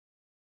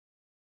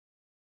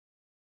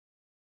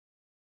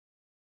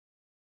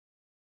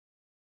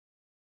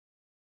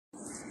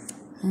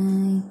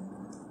Hi,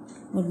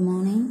 good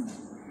morning.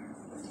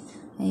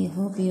 I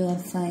hope you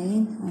are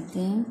fine.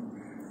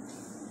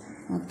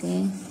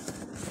 Okay.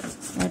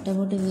 What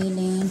about we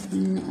learned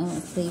in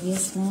our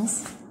previous class?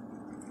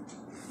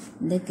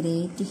 The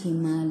Great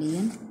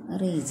Himalayan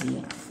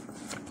region.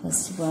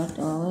 First part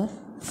over.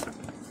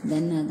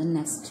 Then the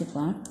next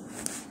part.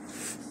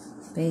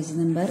 Page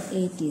number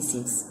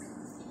 86.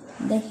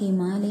 The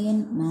Himalayan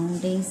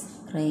mountains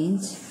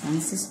range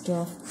consists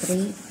of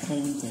three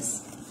ranges.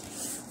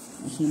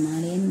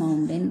 Himalayan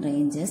mountain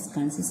ranges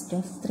consist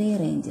of three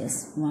ranges.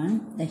 1.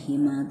 The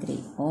Himadri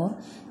or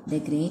the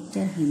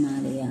Greater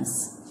Himalayas.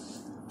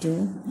 2.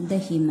 The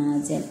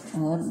Himachal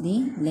or the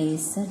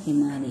Lesser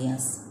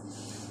Himalayas.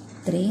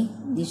 3.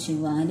 The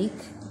Shivalik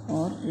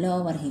or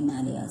Lower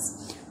Himalayas.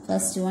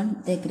 First one,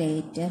 the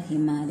Greater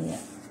Himalaya.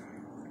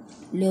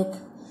 Look,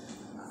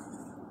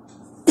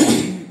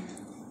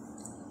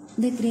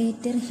 the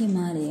Greater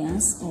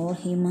Himalayas or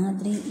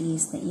Himadri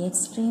is the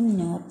extreme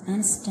north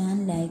and stand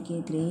like a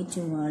great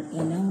wall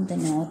along the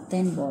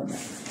northern border.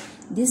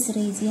 This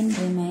region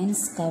remains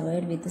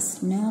covered with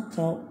snow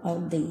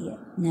throughout the year.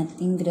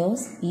 Nothing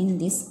grows in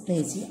this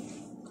region.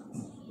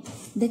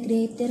 The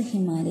Greater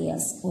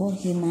Himalayas or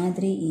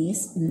Himadri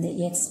is in the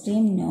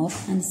extreme north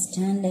and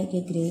stand like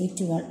a great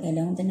wall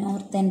along the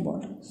northern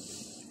border.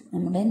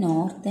 നമ്മുടെ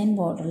northern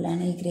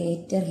ബോർഡറിലാണ് ഈ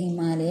greater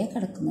Himalaya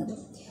കിടക്കുന്നത്.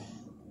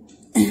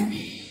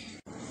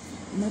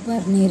 നമ്മൾ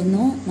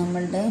പറഞ്ഞിരുന്നു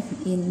നമ്മളുടെ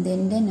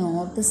ഇന്ത്യൻ്റെ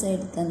north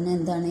സൈഡിൽ തന്നെ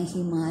എന്താണ്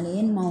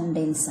ഹിമാലയൻ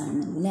മൗണ്ടെയ്ൻസ്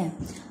ആണ് അല്ലേ.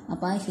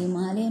 അപ്പോൾ ആ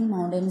ഹിമാലയൻ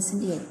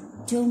മൗണ്ടെയ്ൻസിൻ്റെ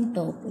ഏറ്റവും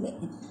ടോപ്പിൽ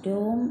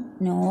ഏറ്റവും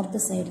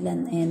നോർത്ത് സൈഡിൽ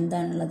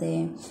എന്താണുള്ളത്,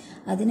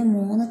 അതിന്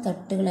 3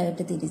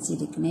 തട്ടുകളായിട്ട്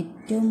തിരിച്ചിരിക്കണം.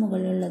 ഏറ്റവും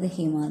മുകളിലുള്ളത്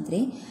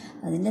ഹിമാദ്രി,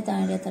 അതിൻ്റെ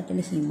താഴെ തട്ടിൽ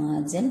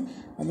ഹിമാചൽ,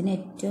 അതിന്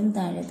ഏറ്റവും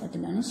താഴെ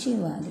തട്ടിലാണ്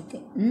ശിവാലിക്.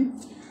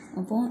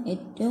 അപ്പോൾ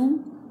ഏറ്റവും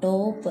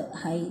ടോപ്പ്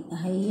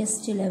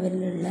ഹൈയസ്റ്റ്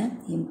ലെവലിലുള്ള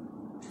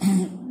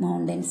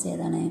മൗണ്ടൻസ്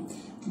ഏതാണ്?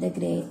 The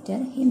greater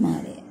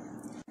Himalaya.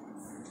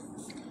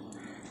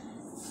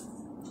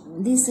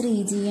 This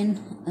region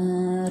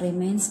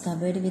remains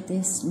covered with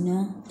snow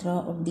through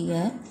out the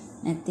year.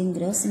 Nothing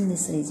gross in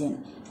this region.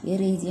 ഈ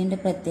റീജിയൻ്റെ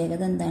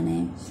പ്രത്യേകത എന്താണ്?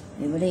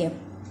 ഇവിടെ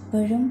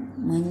എപ്പോഴും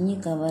മഞ്ഞ്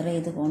കവർ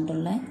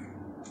ചെയ്തുകൊണ്ടുള്ള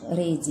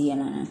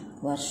റീജിയനാണ്.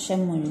 വർഷം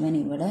മുഴുവൻ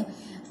ഇവിടെ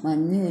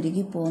മഞ്ഞ്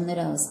ഉരുകി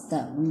പോകുന്നൊരവസ്ഥ,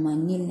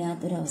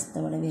 മഞ്ഞില്ലാത്തൊരവസ്ഥ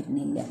ഇവിടെ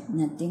വരുന്നില്ല.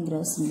 Nothing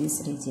gross in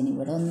this region.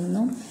 ഇവിടെ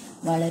ഒന്നും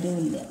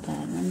വളരുമില്ല.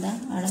 കാരണം എന്താ?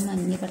 അവിടെ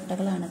മഞ്ഞ്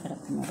കട്ടകളാണ്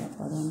കിടക്കുന്നത്.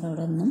 അപ്പോൾ അതുകൊണ്ട്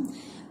അവിടെ ഒന്നും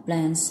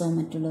പ്ലാന്റ്സോ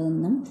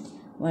മറ്റുള്ളതൊന്നും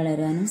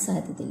വളരാനും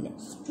സാധ്യതയില്ല.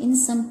 In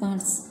some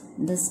parts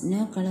the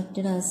snow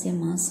collected as A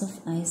mass of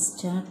ice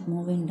start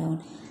moving down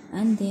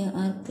and they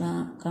are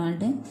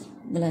called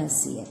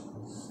ഗ്ലാസിയർ.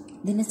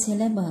 ഇതിൻ്റെ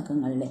ചില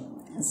ഭാഗങ്ങളിൽ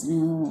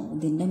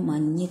ഇതിൻ്റെ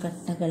മഞ്ഞ്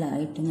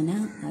കട്ടകളായിട്ട് ഇങ്ങനെ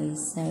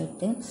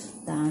ഐസായിട്ട്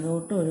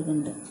താഴോട്ട്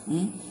ഒഴുകുന്നുണ്ട്.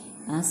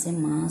 As A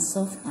mass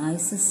of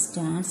ice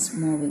starts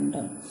moving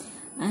down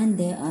and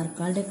they are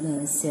called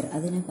glacier.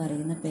 അതിന്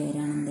പറയുന്ന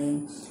പേരാണെന്ത്?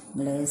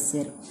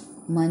 Glacier.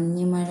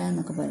 മഞ്ഞുമഴ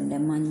എന്നൊക്കെ പറയില്ല,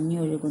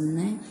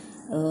 മഞ്ഞൊഴുകുന്ന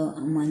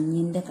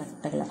മഞ്ഞിൻ്റെ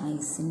കട്ടകൾ,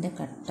 ഐസിൻ്റെ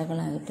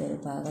കട്ടകളായിട്ട് ഒരു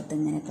ഭാഗത്ത്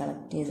ഇങ്ങനെ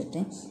കളക്ട്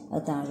ചെയ്തിട്ട്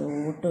അത്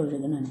താഴോട്ട്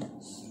ഒഴുകുന്നുണ്ട്.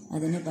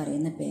 അതിന്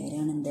പറയുന്ന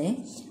പേരാണെന്ത്?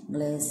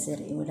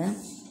 ഗ്ലേസിയർ. ഇവിടെ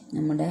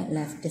നമ്മുടെ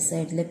ലെഫ്റ്റ്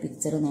സൈഡിലെ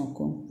പിക്ചർ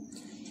നോക്കൂ.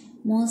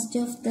 Most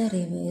of the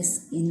reverse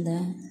in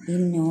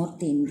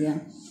north India,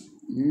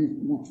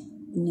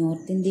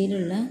 north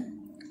ഇന്ത്യയിലുള്ള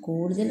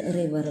കൂടുതൽ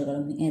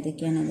റിവറുകളും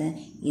ഏതൊക്കെയാണത്?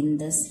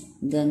 Indus,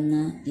 Ganga,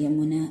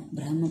 Yamuna,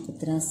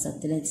 Brahmaputra,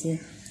 Sutlej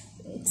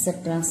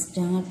etcetera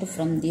start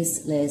from this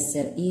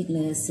glacier. ഈ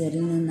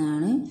ഗ്ലേസിയറിൽ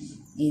നിന്നാണ്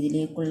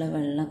ഇതിലേക്കുള്ള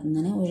വെള്ളം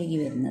ഇങ്ങനെ ഒഴുകി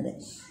വരുന്നത്.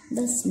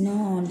 The snow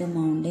on the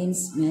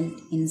mountains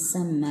melt in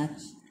summer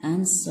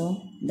and so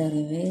the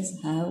rivers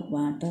have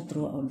water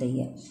throughout the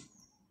year.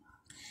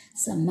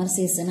 Summer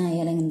season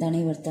ആയാലും എന്താണ്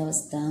ഇവിടുത്തെ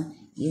അവസ്ഥ?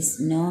 ഈ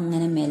സ്നോ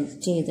അങ്ങനെ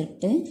മെൽറ്റ്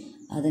ചെയ്തിട്ട്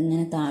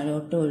അതിങ്ങനെ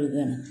താഴോട്ട്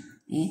ഒഴുകുകയാണ്.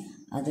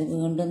 അത്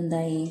വീണ്ടും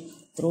എന്തായി?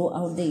 ത്രൂ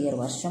ഔട്ട് ദ ഇയർ,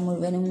 വർഷം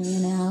മുഴുവനും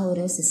ഇങ്ങനെ ആ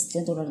ഒരു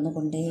സിസ്റ്റം തുടർന്ന്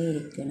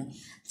കൊണ്ടേയിരിക്കുകയാണ്.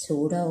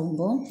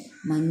 ചൂടാവുമ്പോൾ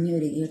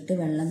മഞ്ഞുരുകിയിട്ട്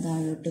വെള്ളം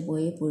താഴോട്ട്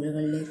പോയി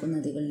പുഴകളിലേക്കും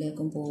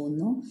നദികളിലേക്കും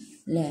പോകുന്നു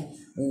അല്ലേ.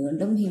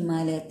 വീണ്ടും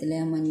ഹിമാലയത്തിലെ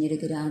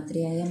മഞ്ഞുരുകി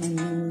രാത്രിയായ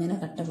മഞ്ഞിങ്ങനെ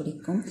കട്ട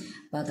പിടിക്കും.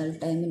 പകൽ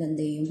ടൈമിൽ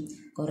എന്ത് ചെയ്യും?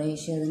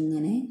 കുറേശ്ശെ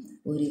അതിങ്ങനെ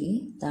ഉരുകി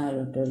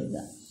താഴോട്ട് ഒഴുകുക.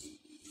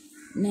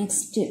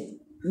 Next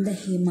the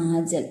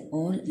Himachal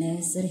or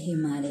laser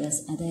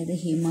Himalayas. അതായത്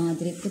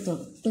ഹിമാദ്രിക്ക്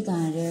തൊട്ട്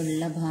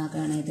താഴെയുള്ള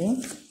ഭാഗമാണിത്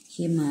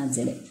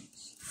ഹിമാചൽ.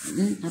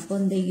 അപ്പോൾ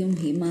എന്ത് ചെയ്യും?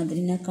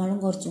 ഹിമാദ്രിനേക്കാളും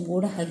കുറച്ചും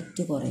കൂടെ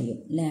ഹൈറ്റ് കുറയും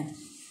അല്ലേ.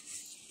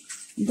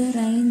 The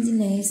range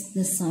lies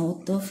the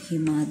south of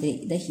Himadri.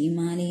 The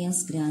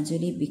Himalayas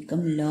gradually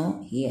become law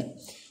here.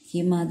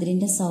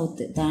 ഹിമാദ്രിൻ്റെ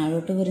south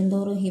താഴോട്ട്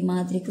വരുന്തോറും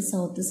ഹിമാദ്രിക്ക്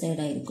സൗത്ത്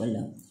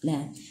സൈഡായിരിക്കുമല്ലോ അല്ലേ.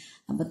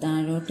 അപ്പോൾ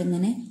താഴോട്ട്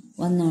ഇങ്ങനെ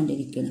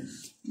വന്നുകൊണ്ടിരിക്കുന്നു.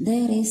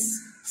 There is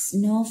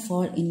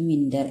snowfall in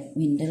winter.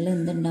 വിൻ്ററിൽ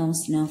എന്തുണ്ടാവും?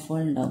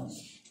 സ്നോഫോൾ ഉണ്ടാവും.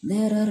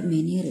 There are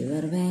many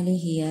river Valley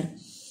here.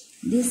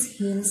 These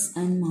hills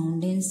and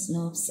mountain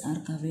slopes are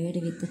covered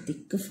with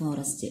thick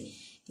forest.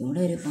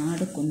 ഇവിടെ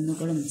ഒരുപാട്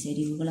കുന്നുകളും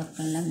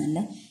ചെരിവുകളൊക്കെ ഉള്ള നല്ല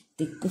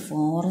തിക്ക്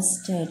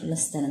ഫോറസ്റ്റ് ആയിട്ടുള്ള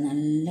സ്ഥലം,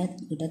 നല്ല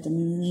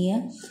ഇടതുങ്ങിയ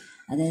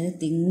അതായത്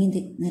തിങ്ങി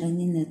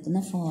നിറഞ്ഞു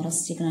നിൽക്കുന്ന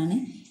ഫോറസ്റ്റുകളാണ്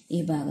ഈ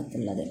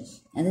ഭാഗത്തുള്ളത്.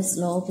 അത്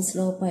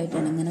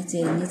സ്ലോപ്പായിട്ടാണ്, ഇങ്ങനെ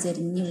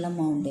ചെരിഞ്ഞുള്ള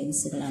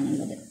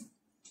മൗണ്ടെയ്ൻസുകളാണുള്ളത്.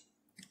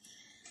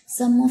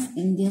 Some of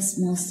India's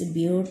most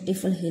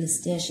beautiful hill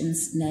stations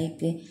like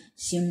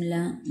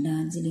Shimla,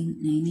 Darjeeling,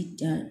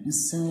 Nainital,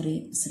 Mussoorie,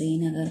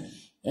 Srinagar,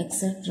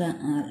 etc.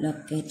 are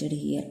located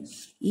here.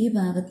 ഈ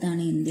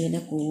ഭാഗത്താണ്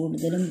ഇന്ത്യയിലെ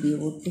കൂടുതലും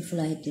ബ്യൂട്ടിഫുൾ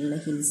ആയിട്ടുള്ള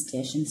ഹിൽ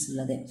സ്റ്റേഷൻസ്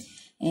ഉള്ളത്.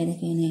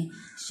 ഏതൊക്കെയാണ്?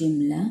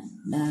 ഷിംല,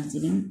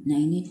 ഡാർജിലിംഗ്,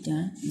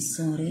 നൈനിറ്റാൾ,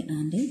 മുസ്സോറി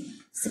ആൻഡ്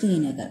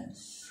ശ്രീനഗർ.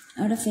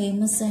 അവിടെ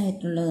ഫേമസ്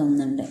ആയിട്ടുള്ളത്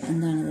ഒന്നുണ്ട്.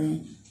 എന്താണത്?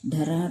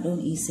 Dehradun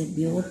is A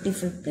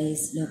beautiful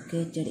place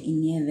located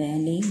in A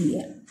Valley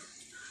here.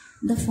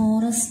 The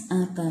forests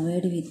are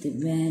covered with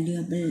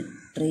valuable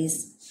trees.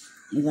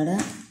 ഇവിടെ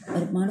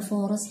ഒരുപാട്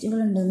ഫോറസ്റ്റുകൾ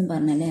ഉണ്ടെന്ന്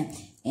പറഞ്ഞല്ലേ.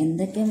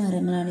 എന്തൊക്കെ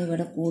മരങ്ങളാണ്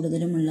ഇവിടെ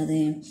കൂടുതലും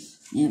ഉള്ളത്?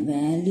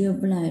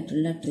 വാല്യുബിൾ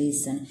ആയിട്ടുള്ള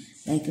ട്രീസാണ്.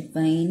 Like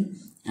pine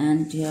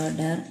and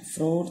deodar,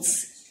 fruits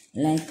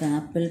like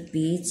apple,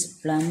 peach,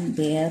 plum,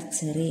 bear,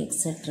 cherry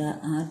etcetera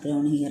are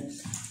grown here.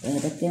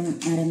 ഏതൊക്കെ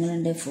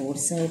മരങ്ങളുണ്ട്?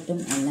 ഫ്രൂട്ട്സ് ആയിട്ടും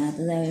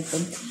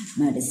അല്ലാത്തതായിട്ടും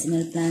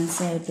മെഡിസിനൽ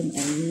പ്ലാന്റ്സ് ആയിട്ടും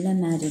എല്ലാ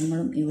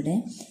മരങ്ങളും ഇവിടെ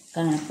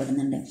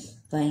കാണപ്പെടുന്നുണ്ട്.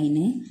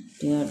 പൈന്,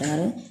 deodar,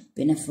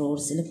 പിന്നെ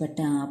ഫ്രൂട്ട്സിൽ പെട്ട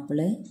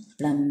apple,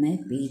 plum,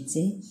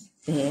 peach,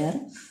 pair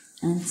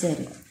and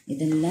cherry,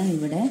 ഇതെല്ലാം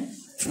ഇവിടെ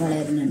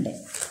വളരുന്നുണ്ട്.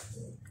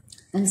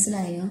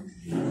 മനസ്സിലായോ?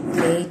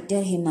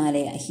 ഗ്രേറ്റർ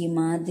ഹിമാലയ,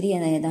 ഹിമാദ്രി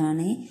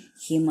ഏതാണ്,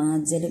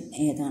 ഹിമാചലും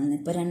ഏതാണെന്ന്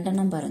ഇപ്പോൾ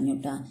 2 പറഞ്ഞു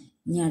കേട്ടോ.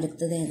 ഇനി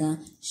അടുത്തത് ഏതാ?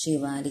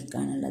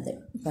 ശിവാലിക്കാണുള്ളത്.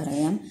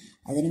 പറയാം.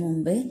 അതിനു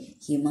മുമ്പ്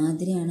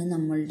ഹിമാദ്രിയാണ്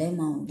നമ്മളുടെ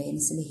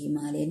മൗണ്ടെയ്ൻസിൽ,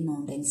 ഹിമാലയൻ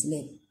മൗണ്ടെയ്ൻസിൽ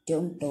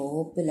ഏറ്റവും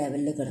ടോപ്പ്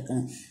ലെവലിൽ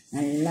കിടക്കുന്നത്,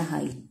 നല്ല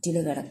ഹൈറ്റിൽ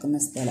കിടക്കുന്ന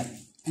സ്ഥലം.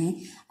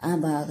 ആ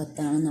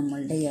ഭാഗത്താണ്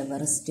നമ്മളുടെ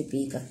എവറസ്റ്റ്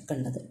പീക്കൊക്കെ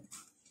ഉള്ളത്.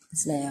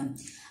 മനസ്സിലായോ?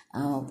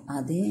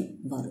 അത്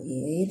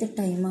ഏത്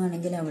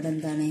ടൈമാണെങ്കിലും അവിടെ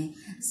എന്താണ്?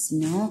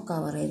 സ്നോ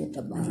കവർ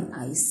ചെയ്തിട്ട്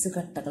ഐസ്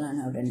കട്ടകളാണ്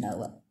അവിടെ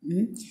ഉണ്ടാവുക.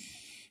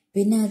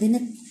 പിന്നെ അതിന്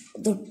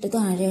തൊട്ട്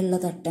താഴെയുള്ള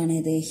തട്ടാണ്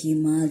ഇത്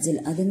ഹിമാചൽ.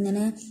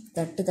 അതിങ്ങനെ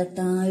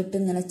തട്ടായിട്ട്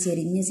ഇങ്ങനെ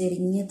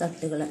ചെരിഞ്ഞ്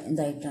തട്ടുകൾ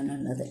ഇതായിട്ടാണ്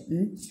ഉള്ളത്.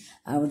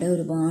 അവിടെ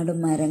ഒരുപാട്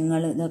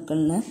മരങ്ങൾ ഇതൊക്കെ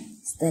ഉള്ള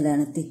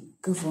സ്ഥലമാണ്,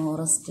 തിക്ക്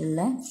ഫോറസ്റ്റ്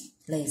ഉള്ള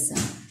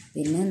പ്ലേസാണ്.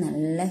 പിന്നെ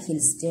നല്ല ഹിൽ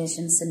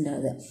സ്റ്റേഷൻസ് ഉണ്ട്.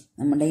 അത്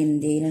നമ്മുടെ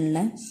ഇന്ത്യയിലുള്ള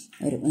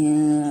ഒരു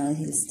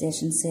ഹിൽ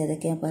സ്റ്റേഷൻസ്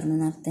ഏതൊക്കെയാണ് പറഞ്ഞു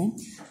നേരത്തെ?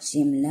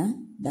 ഷിംല,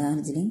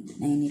 ഡാർജിലിംഗ്,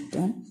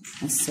 നൈനിറ്റാൾ,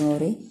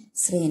 മുസ്സോറി,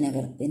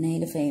 ശ്രീനഗർ. പിന്നെ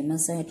അതിൽ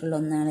ഫേമസ് ആയിട്ടുള്ള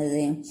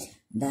ഒന്നാണിത്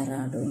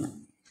Dehradun.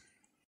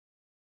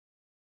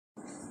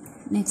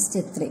 Next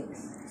 3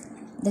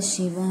 the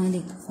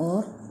Shivalik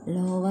or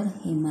lower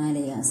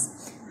Himalayas.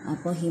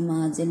 അപ്പോൾ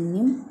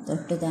ഹിമാചലിനും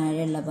തൊട്ട്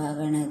താഴെയുള്ള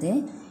ഭാഗമാണത്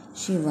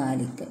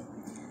Shivalik.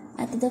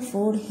 At the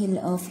foothill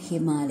of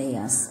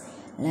Himalayas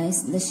lies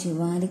the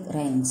Shivalik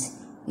range,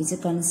 which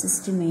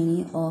consists mainly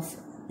of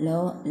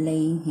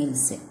low-lying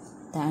hills.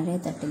 താഴെ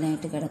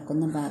തട്ടിലായിട്ട്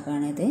കിടക്കുന്ന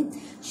ഭാഗമാണിത്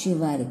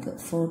Shivalik,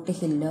 fort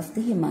hill of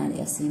the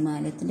Himalayas.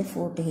 ഹിമാലയത്തിൻ്റെ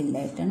fort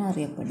ഹില്ലായിട്ടാണ്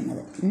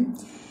അറിയപ്പെടുന്നത്.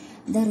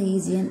 The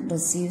region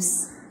receives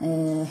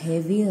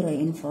heavy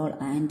rainfall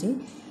and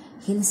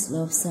hill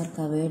slopes are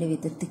covered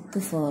with thick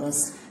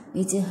forests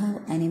which have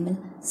animals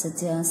such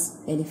as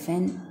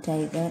elephant,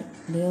 tiger,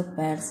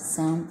 leopards,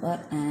 sambar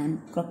and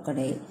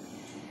crocodile.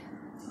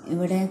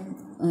 ഇവിടെ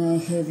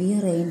heavy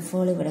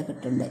rainfall ഇവിടെ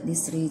കിട്ടുന്നുണ്ട്.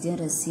 This region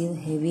receive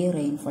heavy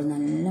rainfall,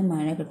 നല്ല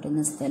മഴ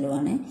കിട്ടുന്ന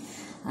സ്ഥലമാണ്.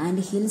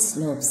 And hill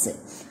slopes,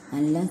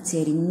 നല്ല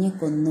ചെരിഞ്ഞ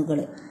കുന്നുകൾ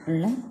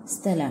ഉള്ള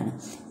സ്ഥലമാണ്.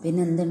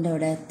 പിന്നെ എന്തുണ്ട്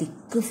അവിടെ?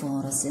 തിക്ക്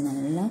ഫോറസ്റ്റ്,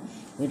 നല്ല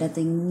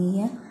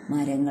ഇടതിങ്ങിയ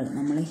മരങ്ങൾ.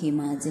 നമ്മൾ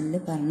ഹിമാചലിൽ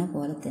പറഞ്ഞ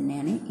പോലെ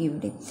തന്നെയാണ്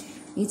ഇവിടെ.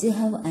 Which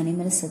have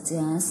animals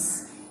such as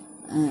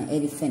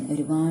elephant,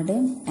 ഒരുപാട്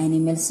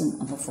അനിമൽസും.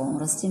 അപ്പോൾ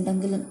ഫോറസ്റ്റ്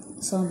ഉണ്ടെങ്കിൽ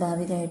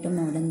സ്വാഭാവികമായിട്ടും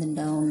അവിടെ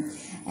എന്തുണ്ടാവും?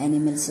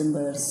 അനിമൽസും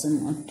ബേർഡ്സും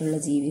മറ്റുള്ള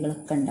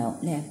ജീവികളൊക്കെ ഉണ്ടാവും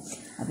അല്ലേ.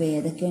 അപ്പോൾ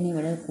ഏതൊക്കെയാണ്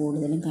ഇവിടെ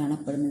കൂടുതലും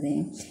കാണപ്പെടുന്നത്?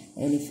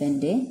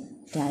 എലിഫൻറ്റ്,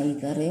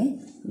 ടൈഗർ,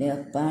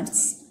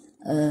 ലെയോപ്പാർഡ്സ്,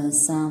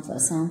 സാംഫർ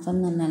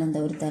എന്ന് പറഞ്ഞാൽ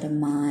എന്താ? ഒരു തരം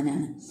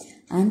മാനാണ്.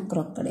 And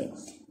crocodile.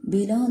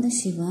 Below the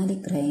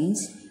Shivalik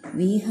range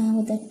we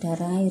have the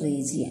Terai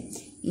region.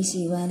 ഈ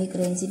ശിവാലിക്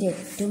റേഞ്ചിൻ്റെ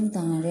ഏറ്റവും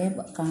താഴെ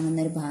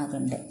കാണുന്നൊരു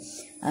ഭാഗമുണ്ട്.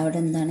 അവിടെ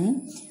എന്താണ്?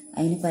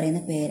 അതിന്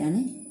പറയുന്ന പേരാണ്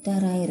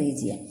ടെറായ്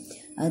റീജിയൻ.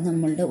 അത്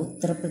നമ്മളുടെ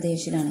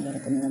ഉത്തർപ്രദേശിലാണ്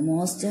കിടക്കുന്നത്.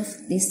 Most of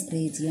this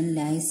region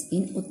lies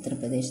in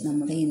Uttar Pradesh.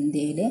 നമ്മുടെ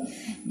ഇന്ത്യയിലെ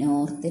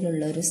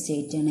നോർത്തിലുള്ള ഒരു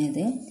സ്റ്റേറ്റാണ്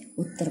ഇത്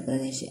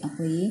ഉത്തർപ്രദേശ്.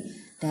 അപ്പോൾ ഈ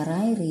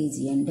ടെറായ്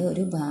റീജിയൻ്റെ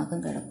ഒരു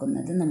ഭാഗം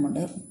കിടക്കുന്നത്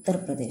നമ്മുടെ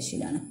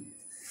ഉത്തർപ്രദേശിലാണ്.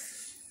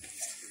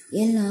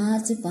 A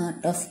large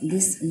part of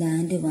this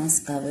land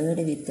was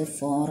covered with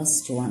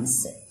forest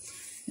once.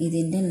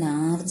 ഇതിൻ്റെ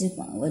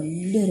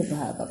വലിയൊരു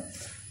ഭാഗം,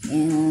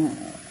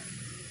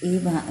 ഈ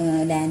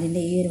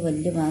ലാൻഡിൻ്റെ ഈ ഒരു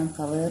വലിയ ഭാഗം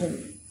കവർ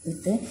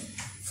വിത്ത്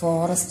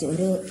ഫോറസ്റ്റ്.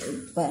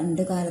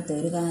 പണ്ട് കാലത്ത്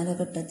ഒരു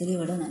കാലഘട്ടത്തിൽ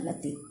ഇവിടെ നല്ല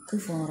തിക്ക്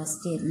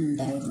ഫോറസ്റ്റ് ആയിരുന്നു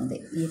ഉണ്ടായിരുന്നത്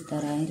ഈ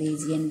ടെറായ്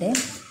റീജിയൻ്റെ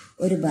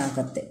ഒരു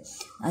ഭാഗത്ത്.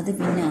 അത്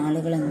പിന്നെ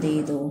ആളുകൾ എന്ത്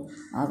ചെയ്തു?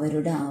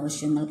 അവരുടെ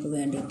ആവശ്യങ്ങൾക്ക്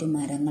വേണ്ടിയിട്ട്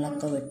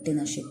മരങ്ങളൊക്കെ വെട്ടി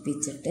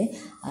നശിപ്പിച്ചിട്ട്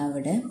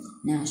അവിടെ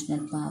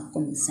നാഷണൽ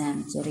പാർക്കും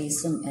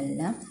സാങ്ച്വറീസും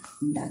എല്ലാം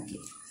ഉണ്ടാക്കി.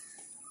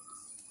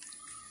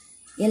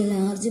 A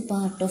large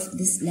part of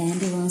this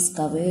land was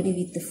covered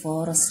with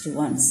forest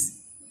once.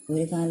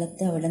 ഒരു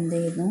കാലത്ത് അവിടെ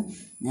എന്തായിരുന്നു,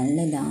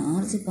 നല്ല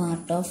large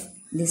part of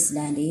this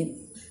land, ഈ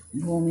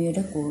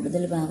ഭൂമിയുടെ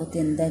കൂടുതൽ ഭാഗത്ത്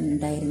എന്താ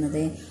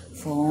ഉണ്ടായിരുന്നത്,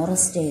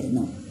 ഫോറസ്റ്റ്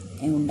ആയിരുന്നു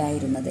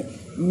ഉണ്ടായിരുന്നത്.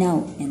 നൗ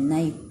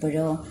എന്നാൽ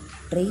ഇപ്പോഴോ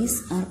trees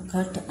are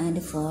cut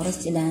and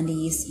forest land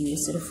is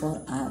used for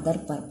other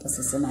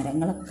purposes.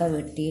 മരങ്ങളൊക്കെ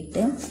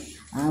വെട്ടിയിട്ട്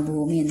ആ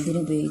ഭൂമി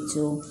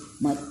എന്തിനുപയോഗിച്ചു,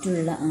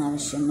 മറ്റുള്ള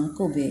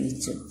ആവശ്യങ്ങൾക്ക്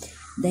ഉപയോഗിച്ചു.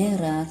 There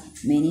are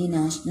many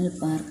national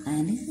park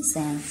and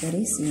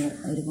sanctuaries here.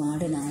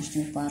 ഒരുപാട്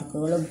നാഷണൽ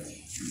പാർക്കുകളും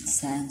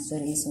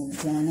സാങ്ച്വറീസും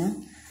ഉദ്യാന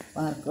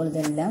പാർക്കുകളും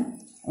ഇതെല്ലാം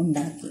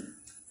ഉണ്ടാക്കി.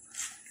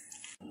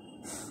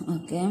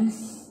 ഓക്കെ,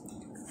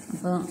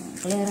 അപ്പോൾ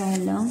ക്ലിയർ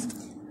ആയല്ലോ.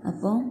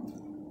 അപ്പോൾ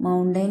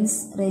mountains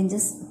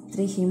ranges,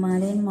 3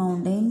 Himalayan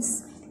mountains,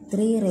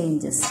 3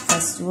 ranges.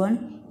 First one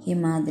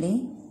Himadri,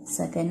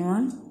 second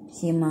one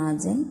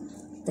Himachal,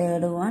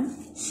 third one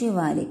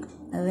Shivalik.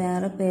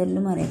 വേറെ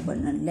പേരിലും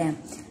അറിയപ്പെടുന്നുണ്ട് അല്ലേ,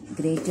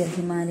 greater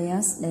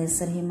Himalayas,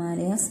 laser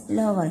Himalayas,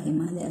 lower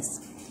Himalayas.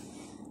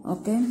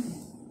 Okay.